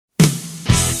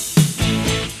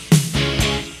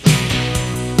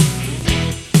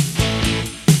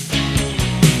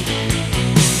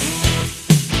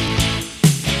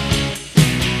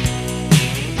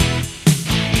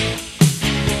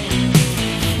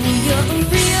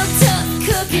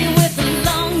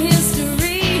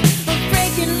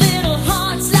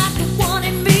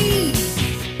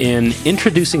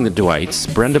Introducing the Dwights,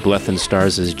 Brenda Blethyn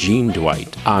stars as Jean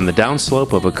Dwight on the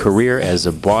downslope of a career as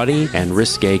a bawdy and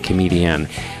risque comedienne.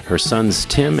 Her sons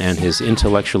Tim and his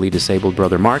intellectually disabled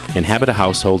brother Mark inhabit a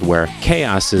household where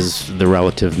chaos is the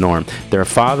relative norm. Their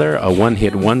father, a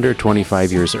one-hit wonder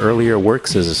 25 years earlier,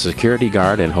 works as a security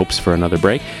guard and hopes for another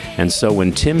break. And so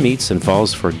when Tim meets and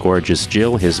falls for gorgeous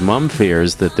Jill, his mom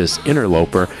fears that this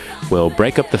interloper will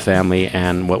break up the family,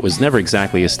 and what was never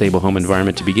exactly a stable home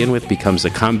environment to begin with becomes a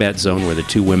combat zone where the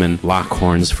two women lock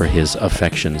horns for his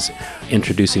affections.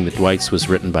 Introducing the Dwights was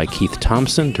written by Keith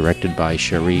Thompson, directed by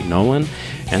Cherie Nolan,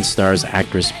 and stars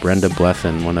actress Brenda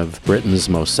Blethyn, one of Britain's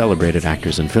most celebrated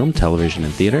actors in film, television,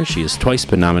 and theater. She has twice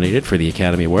been nominated for the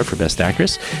Academy Award for Best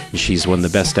Actress. She's won the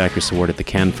Best Actress Award at the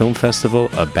Cannes Film Festival,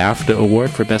 a BAFTA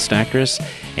Award for Best Actress,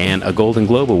 and a Golden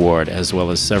Globe Award, as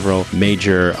well as several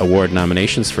major award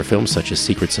nominations for films such as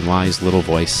Secrets and Lies, Little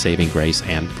Voice, Saving Grace,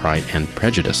 and Pride and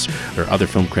Prejudice. Her other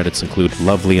film credits include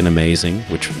Lovely and Amazing,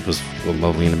 which was a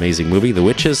lovely and amazing movie, The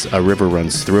Witches, A River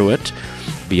Runs Through It,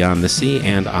 Beyond the Sea,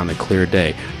 and On a Clear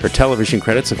Day. Her television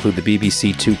credits include the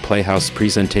BBC Two Playhouse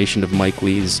presentation of Mike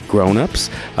Leigh's Grown Ups,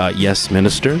 Yes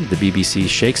Minister, the BBC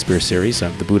Shakespeare series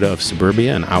of The Buddha of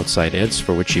Suburbia and Outside Edge,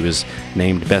 for which she was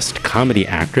named Best Comedy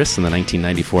Actress in the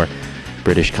 1994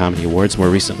 British Comedy Awards. More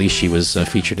recently, she was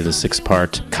featured in the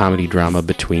 6-part comedy drama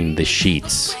Between the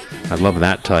Sheets. I love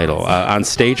that title. On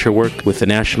stage, her work with the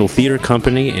National Theatre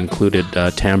Company included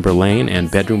Tamburlaine and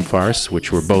Bedroom Farce,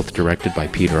 which were both directed by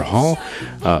Peter Hall,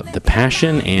 The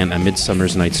Passion and A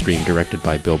Midsummer's Night's Dream, directed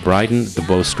by Bill Bryden, The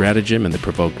Beau Stratagem and The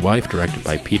Provoked Wife, directed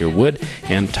by Peter Wood,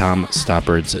 and Tom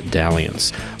Stoppard's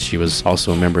Dalliance. She was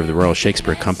also a member of the Royal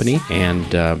Shakespeare Company,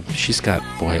 and she's got,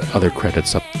 other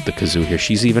credits up the kazoo here.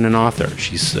 She's even an author.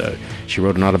 She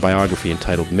wrote an autobiography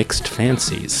entitled Mixed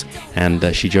Fancies,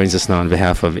 and she joins us now on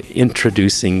behalf of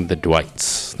Introducing the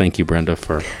Dwights. Thank you, Brenda,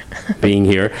 for being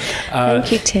here.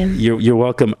 Thank you, Tim. You're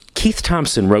welcome. Keith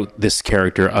Thompson wrote this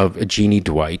character of Jeannie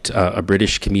Dwight, a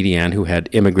British comedian who had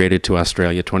immigrated to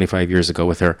Australia 25 years ago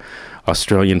with her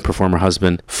Australian performer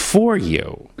husband for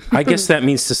you. I guess that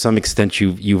means to some extent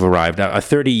you've arrived, a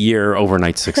 30-year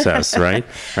overnight success, right?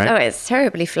 Oh, it's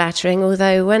terribly flattering,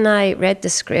 although when I read the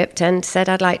script and said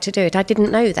I'd like to do it, I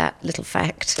didn't know that little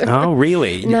fact. Oh,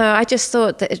 really? No, I just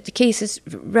thought that Keith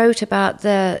wrote about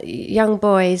the young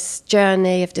boy's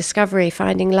journey of discovery,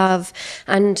 finding love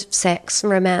and sex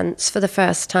and romance for the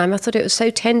first time. I thought it was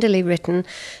so tenderly written,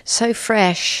 so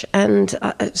fresh and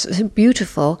so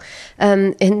beautiful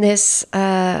in this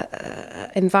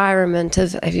environment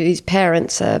of his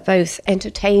parents are both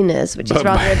entertainers, which is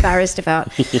rather embarrassed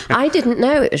about. Yeah. I didn't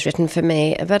know it was written for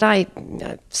me, but I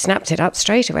snapped it up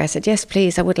straight away. I said, yes,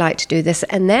 please, I would like to do this.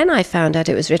 And then I found out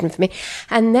it was written for me.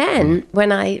 And then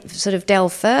when I sort of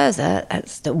delved further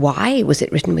as to why was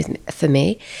it written for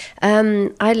me,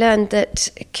 I learned that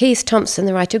Keith Thompson,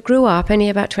 the writer, grew up only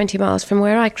about 20 miles from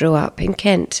where I grew up in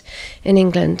Kent, in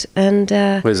England. And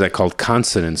what is that called?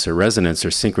 Consonance or resonance or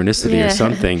synchronicity or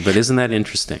something, but isn't that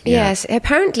interesting? Yeah. Yes,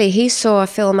 apparently he saw a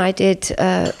film I did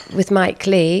with Mike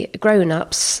Leigh, Grown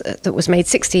Ups, that was made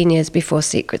 16 years before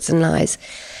Secrets and Lies.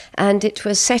 And it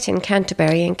was set in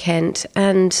Canterbury in Kent,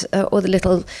 and all the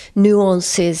little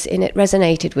nuances in it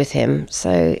resonated with him.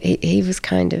 So he was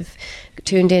kind of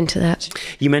tuned into that.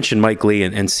 You mentioned Mike Leigh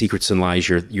and Secrets and Lies,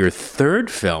 your third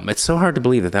film. It's so hard to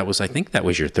believe that I think that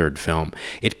was your third film.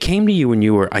 It came to you when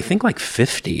you were, I think, like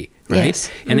 50. Right? Yes.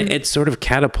 And it sort of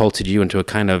catapulted you into a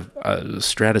kind of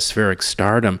stratospheric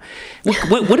stardom.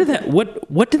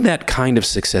 What did that kind of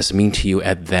success mean to you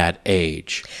at that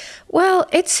age? Well,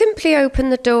 it simply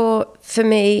opened the door for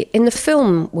me in the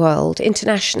film world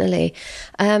internationally.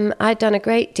 I'd done a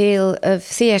great deal of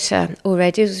theatre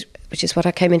already, which is what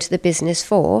I came into the business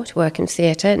for, to work in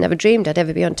theatre. Never dreamed I'd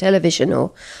ever be on television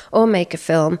or make a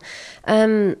film.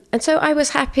 And so I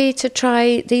was happy to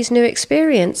try these new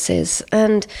experiences.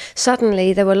 And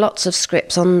suddenly there were lots of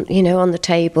scripts on the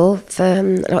table, for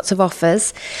lots of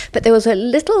offers. But there was a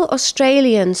little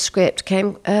Australian script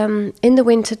came In the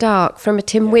Winter Dark from a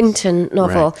Tim Winton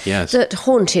novel that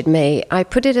haunted me. I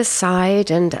put it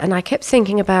aside and I kept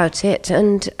thinking about it,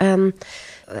 and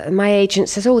my agent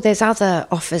says, there's other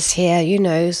offers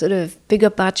here, sort of bigger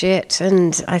budget,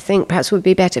 and I think perhaps would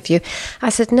be better for you. I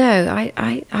said, no,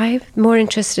 I'm more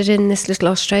interested in this little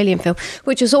Australian film,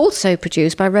 which was also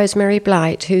produced by Rosemary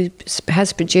Blight, who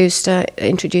has produced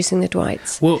Introducing the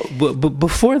Dwights. Well, but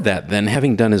before that, then,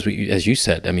 having done, as you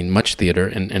said, much theatre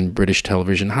and British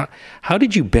television, how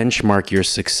did you benchmark your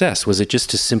success? Was it just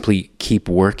to simply keep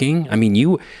working?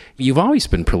 You've always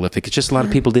been prolific. It's just a lot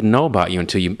of people didn't know about you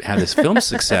until you had this film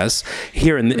success. success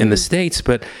here in the States.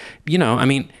 But, I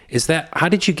mean, how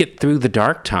did you get through the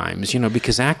dark times?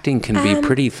 Because acting can be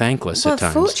pretty thankless at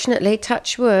times. Well, fortunately,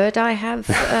 touch wood, I have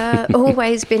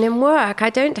always been in work. I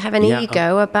don't have an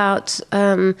ego about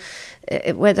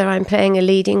whether I'm playing a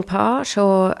leading part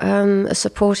or a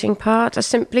supporting part. I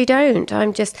simply don't.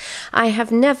 I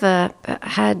have never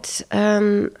had...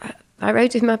 I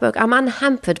wrote in my book, I'm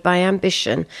unhampered by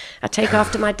ambition. I take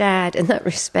after my dad in that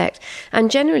respect. I'm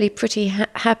generally pretty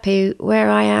happy where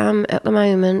I am at the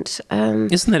moment.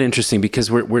 Isn't that interesting?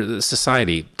 Because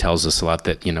society tells us a lot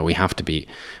that we have to be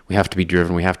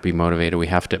driven, we have to be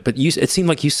motivated, But it seemed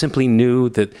like you simply knew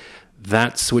that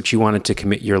that's what you wanted to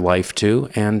commit your life to,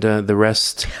 and the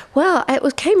rest... Well,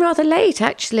 came rather late,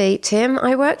 actually, Tim.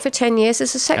 I worked for 10 years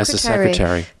as a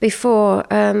secretary. Before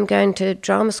going to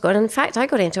drama school. And in fact, I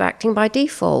got into acting by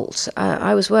default.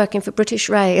 I was working for British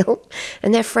Rail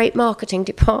and their freight marketing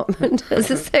department as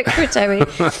a secretary.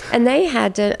 And they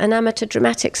had an amateur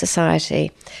dramatic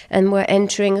society and were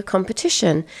entering a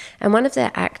competition. And one of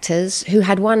their actors, who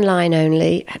had one line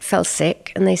only, fell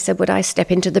sick, and they said, would I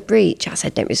step into the breach? I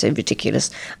said, don't be so ridiculous.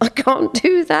 I can't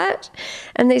do that.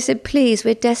 And they said, please,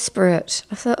 we're desperate.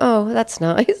 I thought, oh, that's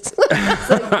nice.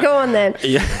 So, go on then.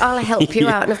 Yeah. I'll help you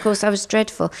out. And of course, I was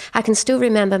dreadful. I can still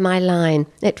remember my line.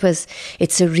 It was,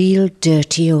 it's a real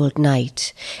dirty old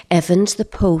night. Evans, the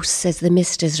post, says the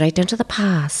mist is right under the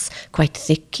pass. Quite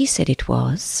thick, he said it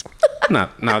was. Now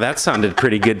that sounded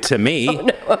pretty good to me. Oh,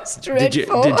 no, I was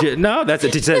dreadful. Did you? No,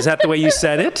 is that the way you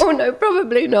said it? Oh, no,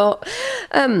 probably not.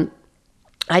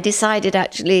 I decided,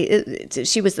 actually,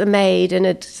 she was the maid, and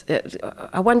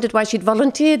I wondered why she'd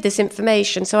volunteered this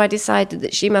information, so I decided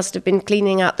that she must have been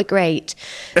cleaning out the grate.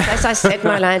 As I said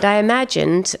my line, I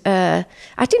imagined,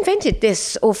 I'd invented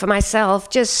this all for myself,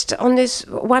 just on this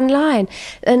one line,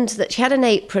 and that she had an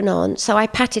apron on, so I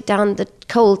patted down the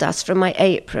coal dust from my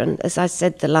apron as I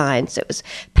said the line. So it was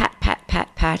pat, pat,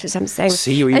 pat, pat, as I'm saying.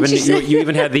 See, you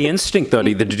even had the instinct, though,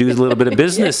 to do a little bit of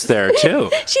business there, too.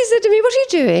 She said to me, what are you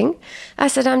doing? I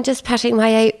said, I'm just patting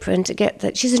my apron to get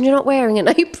that. She said, you're not wearing an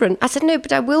apron. I said, no,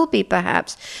 but I will be,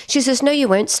 perhaps. She says, no, you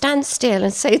won't. Stand still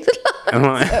and say the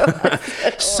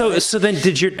line. So then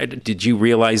did you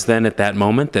realize then at that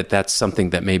moment that that's something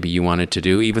that maybe you wanted to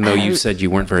do, even though you said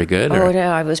you weren't very good? Oh,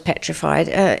 no, I was petrified.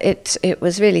 It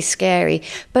was really scary.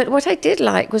 But what I did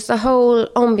like was the whole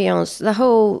ambiance, the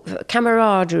whole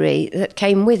camaraderie that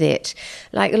came with it.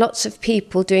 Like lots of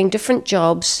people doing different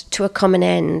jobs to a common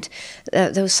end.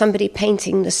 There was somebody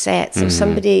painting the sets, there was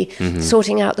somebody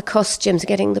sorting out the costumes,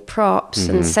 getting the props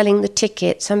and selling the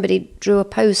tickets. Somebody drew a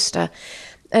poster.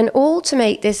 And all to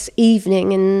make this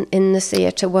evening in the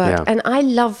theatre work. Yeah. And I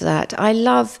love that. I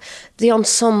love the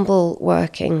ensemble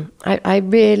working. I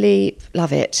really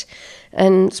love it.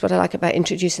 And that's what I like about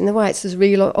Introducing the Dwights. There's a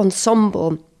real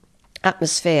ensemble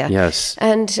atmosphere. Yes.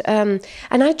 And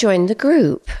I joined the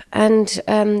group, and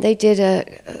they did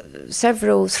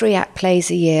 3-act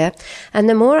plays a year. And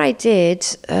the more I did,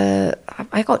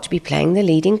 I got to be playing the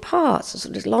leading parts, a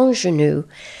sort of l'ingenue.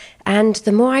 And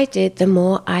the more I did, the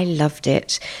more I loved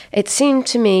it. It seemed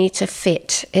to me to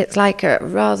fit. It's like a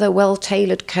rather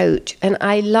well-tailored coat, and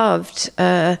I loved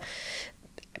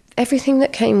everything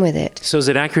that came with it. So is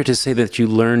it accurate to say that you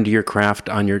learned your craft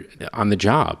on the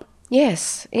job?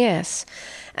 Yes.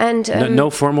 And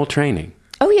no formal training?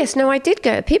 Oh, yes. No, I did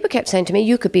go. People kept saying to me,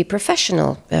 you could be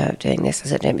professional doing this. I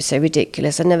said, don't be so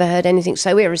ridiculous. I never heard anything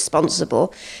so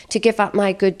irresponsible to give up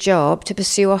my good job to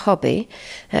pursue a hobby.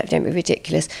 Don't be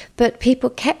ridiculous. But people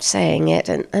kept saying it,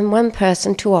 and one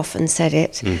person too often said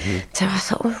it. So I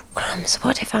thought, oh, crumbs,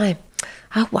 what if I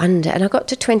wonder. And I got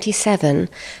to 27,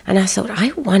 and I thought,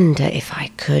 I wonder if I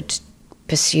could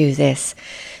pursue this.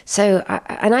 So,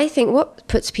 I think what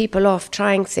puts people off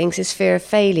trying things is fear of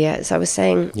failure, as I was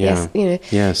saying. Yeah.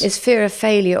 Yes. Is fear of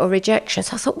failure or rejection.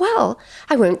 So I thought, well,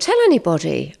 I won't tell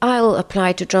anybody. I'll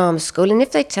apply to drama school, and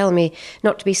if they tell me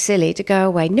not to be silly, to go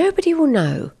away, nobody will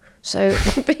know. So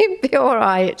be all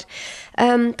right.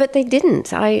 But they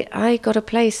didn't. I got a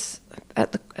place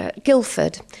at the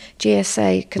Guildford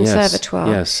GSA Conservatoire.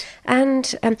 Yes.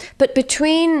 And but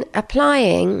between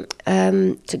applying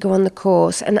to go on the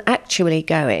course and actually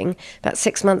going, about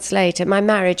 6 months later, my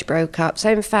marriage broke up.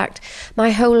 So in fact, my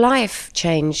whole life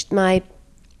changed. My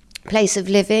place of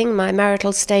living, my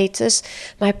marital status,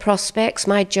 my prospects,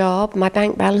 my job, my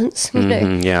bank balance. The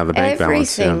bank balance.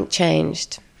 Everything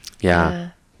changed.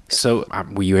 Yeah. So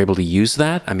were you able to use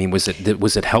that? I mean, was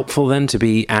it helpful then to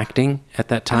be acting at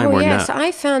that time or yes, not?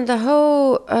 I found the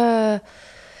whole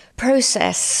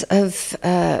process of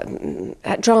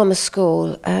at drama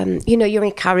school, you're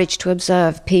encouraged to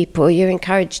observe people. You're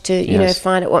encouraged to,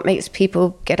 find out what makes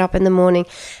people get up in the morning.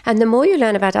 And the more you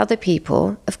learn about other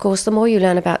people, of course, the more you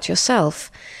learn about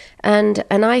yourself. And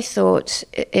I thought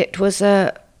it was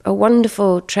a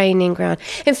wonderful training ground.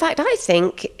 In fact, I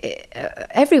think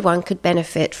everyone could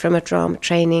benefit from a drama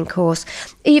training course,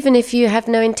 even if you have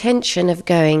no intention of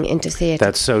going into theatre.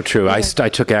 That's so true. Yeah. I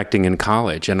took acting in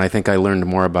college, and I think I learned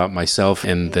more about myself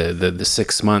in the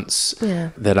 6 months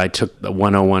that I took the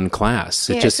 101 class.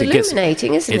 It's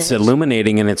illuminating, isn't it? It's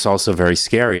illuminating, and it's also very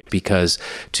scary, because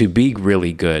to be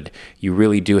really good, you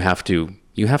really do have to,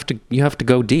 you have to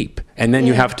go deep, and then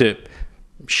you have to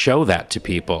show that to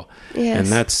people. Yes. And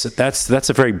that's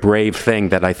a very brave thing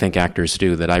that I think actors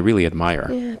do that I really admire.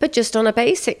 Yeah. But just on a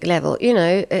basic level,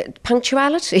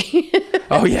 punctuality.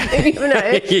 Oh yeah.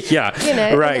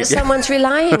 Yeah. Right. That someone's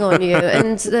relying on you,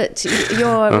 and that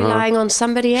you're relying on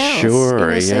somebody else.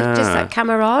 Sure. So just that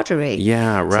camaraderie.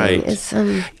 Yeah. Right.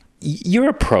 Your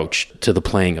approach to the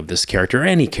playing of this character, or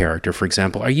any character, for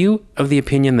example, are you of the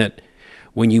opinion that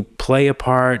when you play a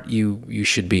part, you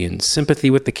should be in sympathy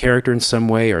with the character in some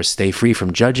way, or stay free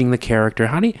from judging the character?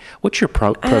 What's your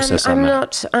process on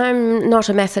that? I'm not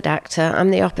a method actor.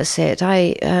 I'm the opposite.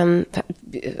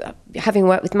 Having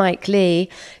worked with Mike Leigh,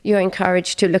 you're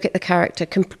encouraged to look at the character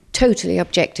totally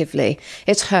objectively.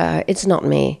 It's her, it's not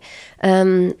me.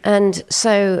 And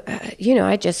so,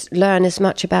 I just learn as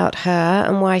much about her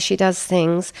and why she does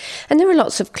things. And there are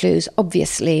lots of clues,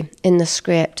 obviously, in the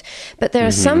script. But there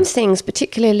are some things,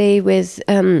 particularly with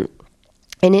in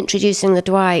Introducing the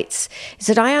Dwights, is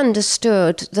that I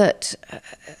understood that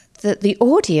the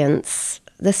audience,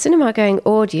 the cinema-going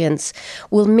audience,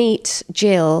 will meet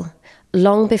Jill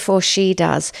long before she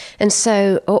does. And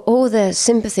so all the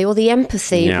sympathy, all the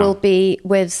empathy will be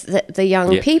with the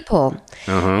young people.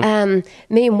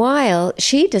 Meanwhile,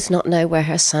 she does not know where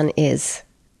her son is.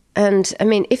 And I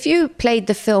mean, if you played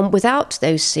the film without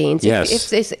those scenes, if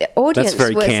this audience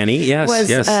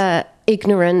was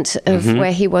ignorant of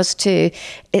where he was too,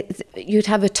 you'd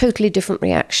have a totally different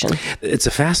reaction. It's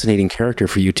a fascinating character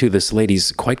for you too. This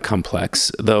lady's quite complex,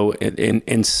 though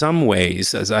in some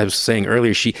ways, as I was saying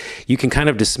earlier, you can kind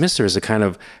of dismiss her as a kind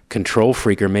of control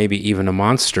freak, or maybe even a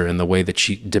monster, in the way that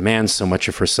she demands so much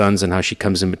of her sons and how she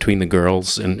comes in between the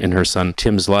girls in her son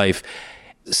Tim's life.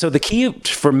 So the key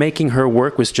for making her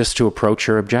work was just to approach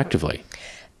her objectively.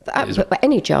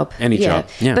 Any job. Job,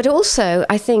 yeah. But also,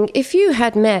 I think if you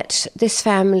had met this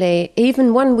family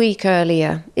even 1 week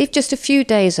earlier, if just a few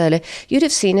days earlier, you'd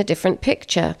have seen a different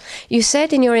picture. You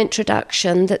said in your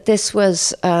introduction that this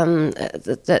was,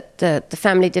 that the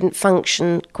family didn't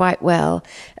function quite well,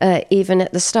 even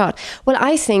at the start. Well,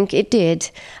 I think it did.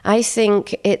 I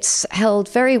think it's held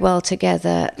very well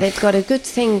together. They've got a good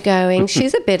thing going.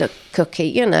 She's a bit of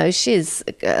cookie, she's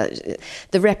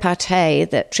the repartee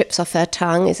that trips off her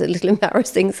tongue is a little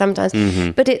embarrassing sometimes,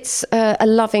 but it's a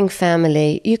loving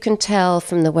family. You can tell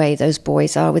from the way those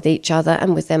boys are with each other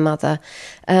and with their mother.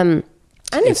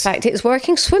 And in fact, it's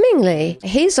working swimmingly.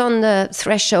 He's on the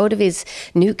threshold of his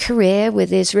new career with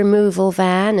his removal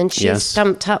van, and she's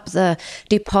stumped up the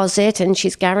deposit, and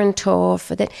she's guarantor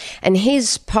for that. And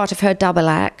he's part of her double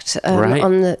act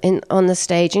on the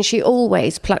stage, and she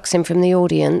always plucks him from the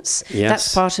audience. Yes.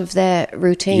 That's part of their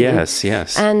routine. Yes.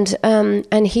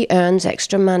 And he earns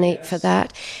extra money for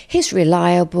that. He's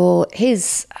reliable.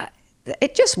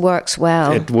 It just works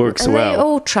well. It works and well. They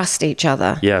all trust each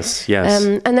other. Yes.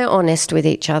 And they're honest with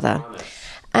each other.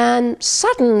 And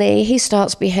suddenly he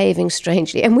starts behaving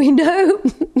strangely. And we know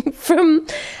from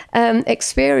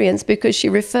experience, because she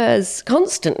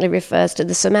constantly refers to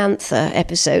the Samantha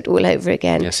episode all over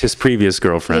again. Yes, his previous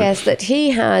girlfriend. Yes, that he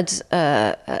had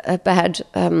a bad...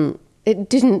 it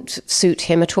didn't suit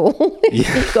him at all. He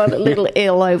got a little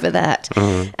ill over that.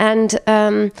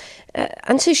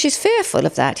 And so she's fearful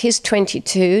of that. He's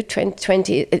 22,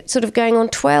 20, it's sort of going on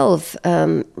 12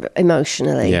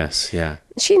 emotionally. Yes, yeah.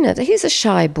 She knows that he's a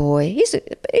shy boy. He's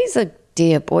a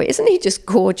dear boy. Isn't he just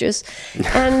gorgeous?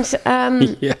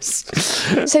 And yes.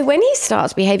 So when he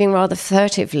starts behaving rather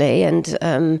furtively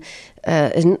and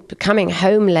coming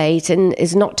home late and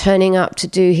is not turning up to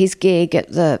do his gig at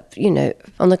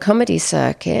on the comedy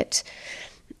circuit,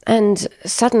 and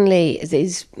suddenly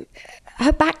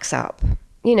her back's up.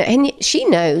 And she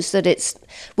knows that it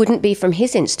wouldn't be from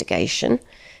his instigation.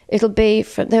 It'll be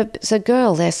from there's a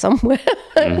girl there somewhere.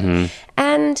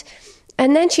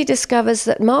 And then she discovers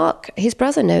that Mark, his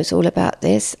brother, knows all about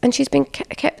this, and she's been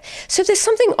kept. So there's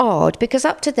something odd, because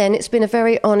up to then it's been a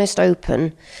very honest,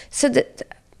 open. So that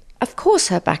of course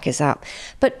her back is up.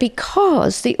 But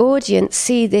because the audience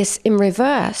see this in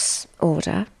reverse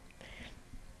order,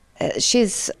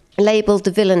 she's labelled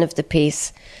the villain of the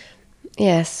piece.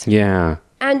 Yes. Yeah.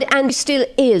 And still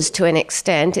is to an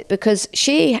extent, because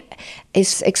she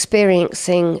is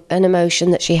experiencing an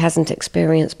emotion that she hasn't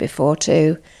experienced before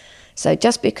too. So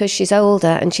just because she's older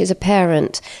and she's a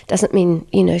parent doesn't mean,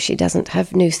 she doesn't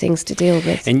have new things to deal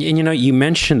with. And you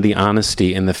mentioned the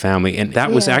honesty in the family, and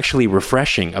that was actually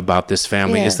refreshing about this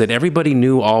family, is that everybody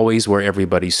knew always where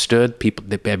everybody stood.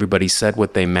 Everybody said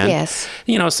what they meant.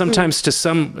 Yes. Sometimes to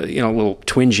some, little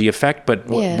twingy effect, but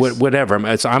whatever.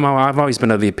 I've always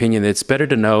been of the opinion that it's better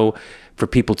to know for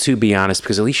people to be honest,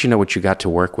 because at least you know what you got to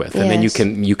work with, and then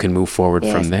you can move forward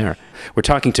from there. We're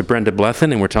talking to Brenda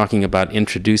Blethyn, and we're talking about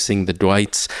Introducing the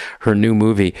Dwights, her new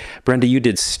movie. Brenda, you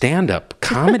did stand-up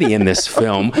comedy in this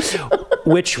film,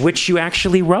 which you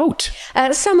actually wrote.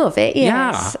 Some of it,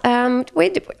 yes.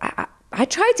 Yeah. I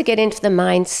tried to get into the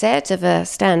mindset of a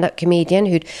stand-up comedian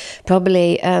who'd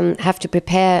probably have to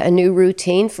prepare a new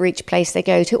routine for each place they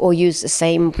go to, or use the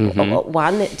same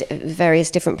one at various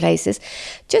different places,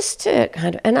 just to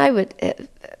kind of, and I would,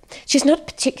 she's not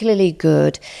particularly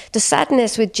good. The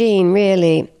sadness with Jean,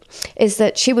 really, is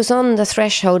that she was on the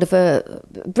threshold of a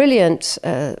brilliant,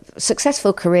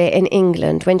 successful career in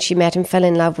England when she met and fell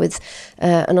in love with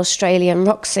an Australian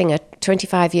rock singer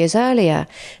 25 years earlier,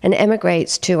 and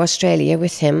emigrates to Australia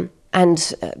with him.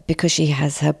 And because she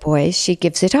has her boys, she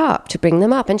gives it up to bring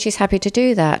them up, and she's happy to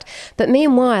do that. But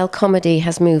meanwhile, comedy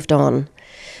has moved on.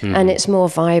 And it's more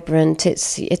vibrant,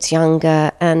 it's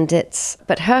younger,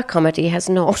 but her comedy has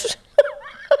not.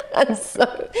 And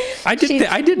so I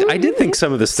did think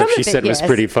some of the stuff she said was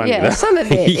pretty funny. Yeah, some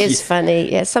of it is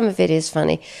funny. Yeah, some of it is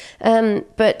funny.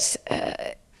 But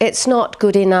it's not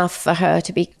good enough for her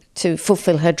to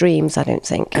fulfill her dreams, I don't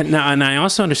think. And I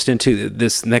also understand, too, that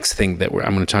this next thing that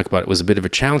I'm going to talk about was a bit of a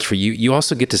challenge for you. You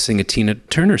also get to sing a Tina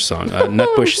Turner song,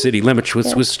 Nutbush City Limits,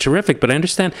 which was terrific. But I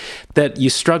understand that you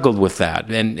struggled with that.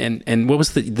 And what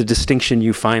was the distinction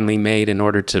you finally made in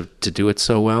order to do it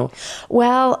so well?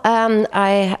 Well,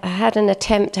 I had an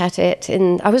attempt at it.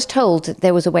 I was told that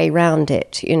there was a way around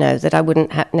it, that I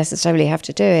wouldn't necessarily have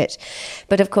to do it.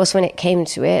 But, of course, when it came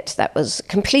to it, that was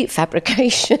complete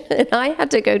fabrication. And I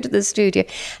had to go to the studio,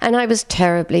 and I was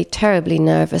terribly, terribly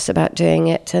nervous about doing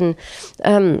it. And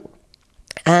on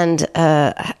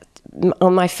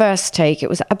my first take, it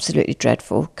was absolutely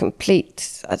dreadful,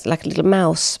 complete, like a little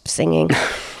mouse singing.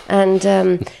 And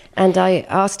I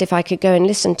asked if I could go and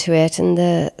listen to it, and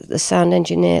the sound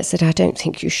engineer said, "I don't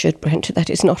think you should, Brenda, that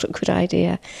is not a good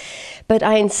idea." But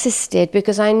I insisted,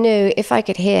 because I knew if I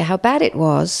could hear how bad it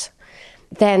was,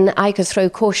 then I could throw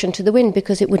caution to the wind,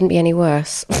 because it wouldn't be any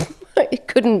worse. It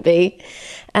couldn't be.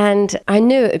 And I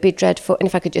knew it would be dreadful. And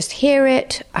if I could just hear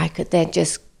it, I could then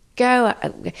just go.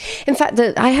 In fact,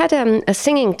 I had a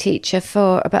singing teacher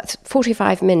for about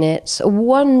 45 minutes, a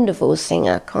wonderful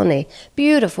singer, Connie,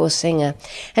 beautiful singer.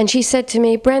 And she said to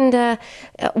me, "Brenda,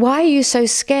 why are you so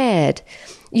scared?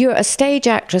 You're a stage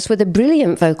actress with a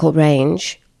brilliant vocal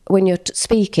range when you're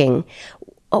speaking.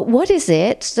 What is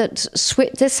it that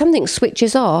there's something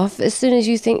switches off as soon as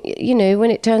you think,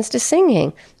 when it turns to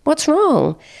singing? What's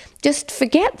wrong? Just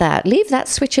forget that. Leave that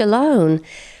switch alone."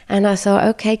 And I thought,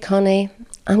 okay, Connie,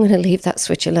 I'm going to leave that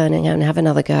switch alone and have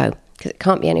another go, because it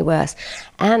can't be any worse.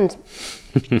 And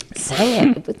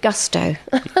sang it with gusto.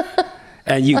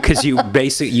 And because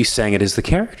you sang it as the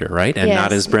character, right, and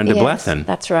not as Brenda Blethyn.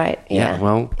 That's right. Yeah.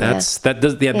 Well,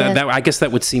 that I guess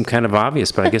that would seem kind of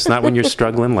obvious, but I guess not when you're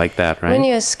struggling like that, right? When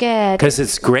you're scared. Because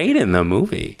it's great in the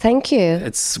movie. Thank you.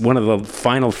 It's one of the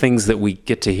final things that we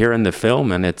get to hear in the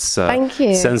film, and it's Thank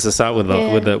you. Sends us out with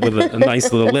a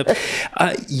nice little lip.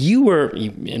 You were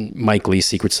in Mike Leigh,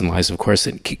 Secrets and Lies, of course.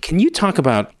 Can you talk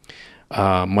about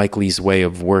Mike Leigh's way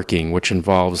of working, which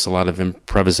involves a lot of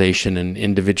improvisation and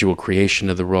individual creation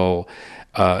of the role,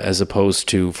 as opposed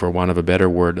to, for want of a better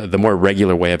word, the more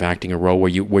regular way of acting a role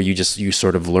where you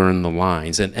sort of learn the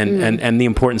lines and the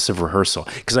importance of rehearsal.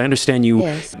 Because I understand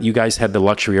you guys had the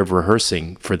luxury of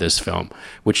rehearsing for this film,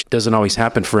 which doesn't always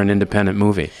happen for an independent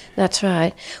movie. That's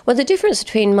right. Well, the difference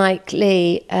between Mike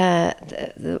Leigh,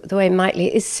 the way Mike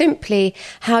Leigh, is simply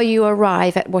how you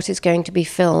arrive at what is going to be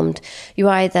filmed. You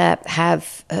either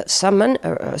have someone,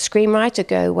 a screenwriter,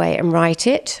 go away and write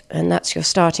it, and that's your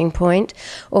starting point,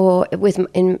 or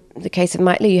in the case of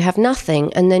Mike Leigh, you have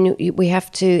nothing, and then we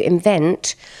have to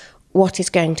invent what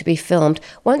is going to be filmed.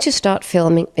 Once you start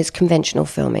filming, it's conventional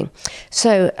filming.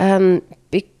 So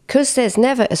because there's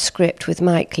never a script with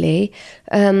Mike Leigh,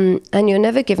 and you're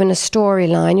never given a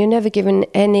storyline, you're never given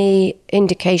any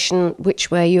indication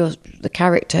which way the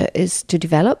character is to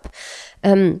develop.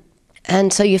 And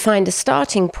so you find a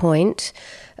starting point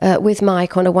with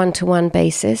Mike on a one-to-one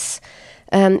basis.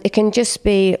 It can just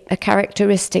be a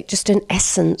characteristic, just an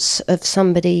essence of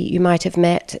somebody you might have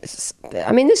met.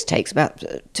 I mean, this takes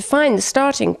to find the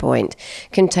starting point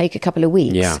can take a couple of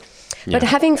weeks. Yeah. But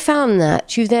having found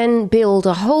that, you then build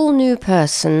a whole new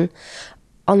person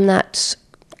on that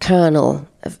kernel.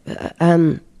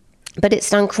 But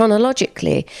it's done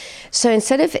chronologically. So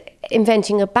instead of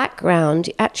inventing a background,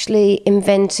 you actually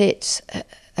invent it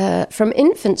from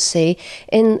infancy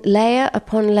in layer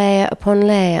upon layer upon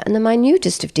layer, and the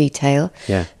minutest of detail,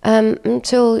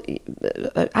 until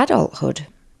adulthood.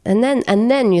 And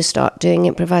then you start doing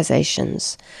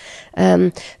improvisations.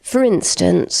 For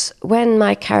instance, when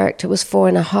my character was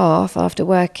 4.5, after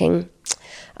working,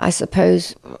 I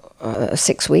suppose,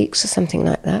 6 weeks or something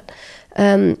like that,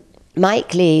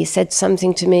 Mike Leigh said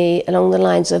something to me along the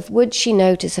lines of, would she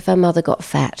notice if her mother got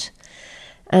fat?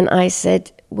 And I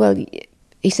said, well,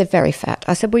 he said, very fat.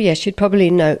 I said, well, yes, she'd probably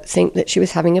think that she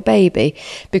was having a baby,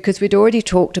 because we'd already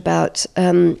talked about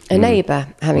a neighbour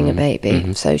having a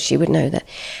baby, so she would know that.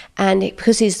 And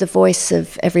because he's the voice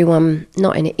of everyone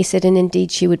not in it, he said, and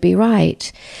indeed she would be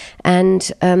right.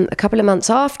 And a couple of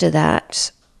months after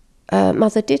that,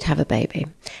 mother did have a baby,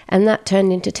 and that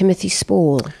turned into Timothy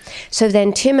Spall. So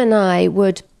then Tim and I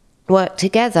would work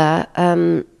together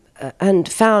and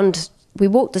we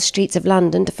walked the streets of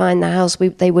London to find the house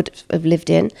they would have lived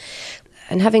in.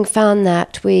 And having found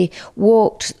that, we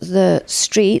walked the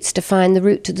streets to find the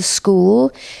route to the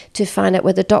school, to find out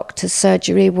where the doctor's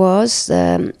surgery was,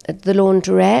 the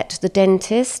laundrette, the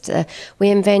dentist. We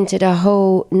invented a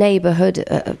whole neighbourhood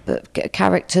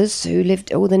characters who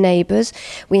lived, all the neighbours.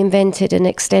 We invented an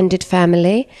extended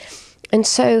family. And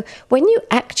so when you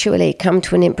actually come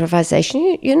to an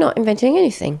improvisation, you're not inventing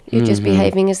anything. You're just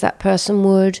behaving as that person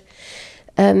would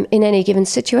in any given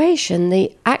situation.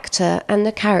 The actor and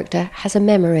the character has a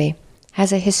memory,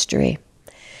 has a history.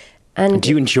 And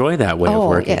do you enjoy that way of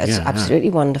working? Yeah, it's absolutely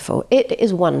wonderful. It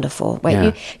is wonderful.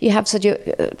 You have such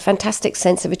a fantastic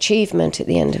sense of achievement at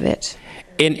the end of it.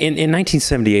 In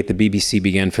 1978, the BBC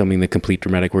began filming the complete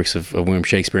dramatic works of William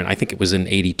Shakespeare, and I think it was in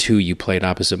 82 you played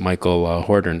opposite Michael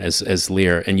Hordern as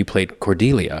Lear, and you played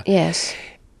Cordelia. Yes.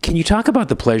 Can you talk about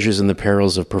the pleasures and the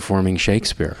perils of performing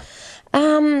Shakespeare?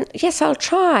 Yes, I'll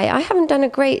try. I haven't done a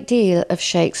great deal of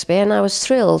Shakespeare, and I was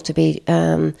thrilled to be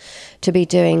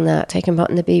doing that, taking part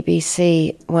in the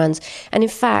BBC ones. And in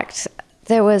fact,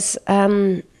 there was,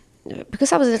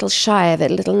 because I was a little shy of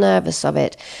it, a little nervous of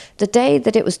it, the day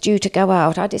that it was due to go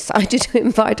out, I decided to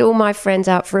invite all my friends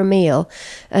out for a meal,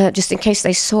 just in case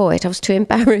they saw it. I was too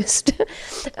embarrassed.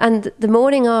 And the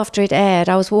morning after it aired,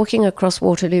 I was walking across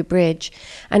Waterloo Bridge,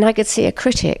 and I could see a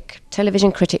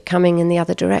television critic coming in the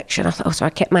other direction. I thought, so I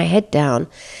kept my head down.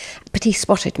 But he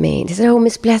spotted me, and he said, oh,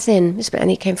 Miss Blethyn, and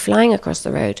he came flying across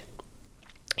the road.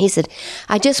 He said,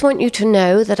 I just want you to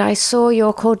know that I saw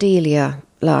your Cordelia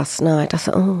last night. I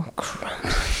thought, oh, crap.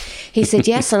 He said,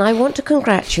 yes, and I want to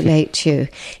congratulate you.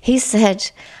 He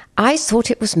said, I thought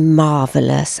it was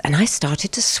marvellous, and I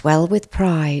started to swell with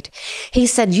pride. He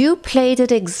said, you played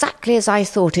it exactly as I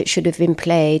thought it should have been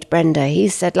played, Brenda. He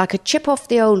said, like a chip off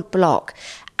the old block.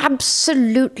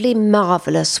 Absolutely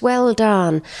marvellous. Well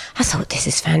done. I thought, this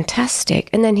is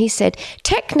fantastic. And then he said,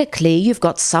 technically, you've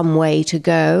got some way to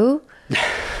go.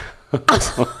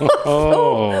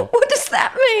 Oh, what does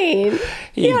that mean?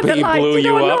 He blew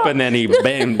you up, and then he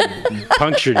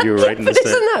punctured you right in the center.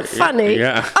 Isn't that funny?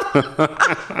 Yeah.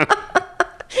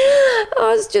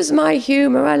 Oh, it's just my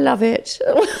humour. I love it.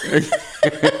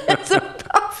 It's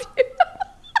above you.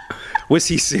 Was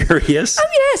he serious? Oh,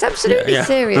 yes, absolutely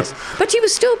serious. But he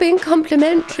was still being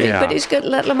complimentary. Yeah. But he's got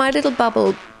my little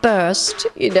bubble burst,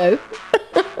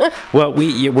 Well,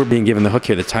 we're being given the hook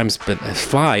here. The time's been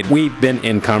flied. We've been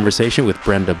in conversation with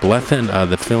Brenda Blethyn.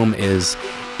 The film is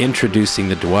Introducing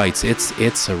the Dwights.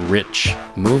 It's a rich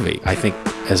movie, I think,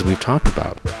 as we've talked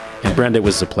about. And Brenda, it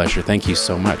was a pleasure. Thank you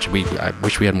so much. I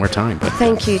wish we had more time. But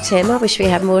thank you, Tim. I wish we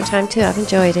had more time too. I've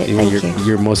enjoyed it. Thank you.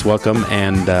 You're most welcome.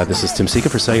 And this is Tim Sika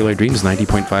for Celluloid Dreams,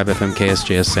 90.5 FM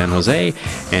KSJS San Jose,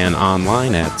 and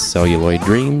online at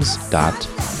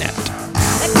celluloiddreams.net.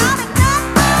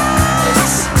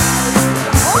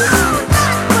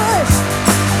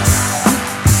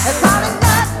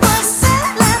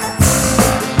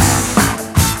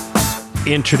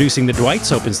 Introducing the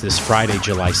Dwights opens this Friday,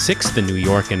 July 6th in New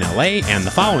York and LA, and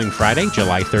the following Friday,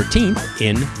 July 13th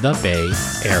in the Bay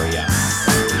Area.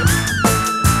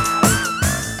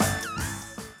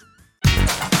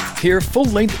 Hear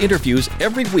full-length interviews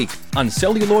every week on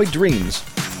Celluloid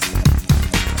Dreams.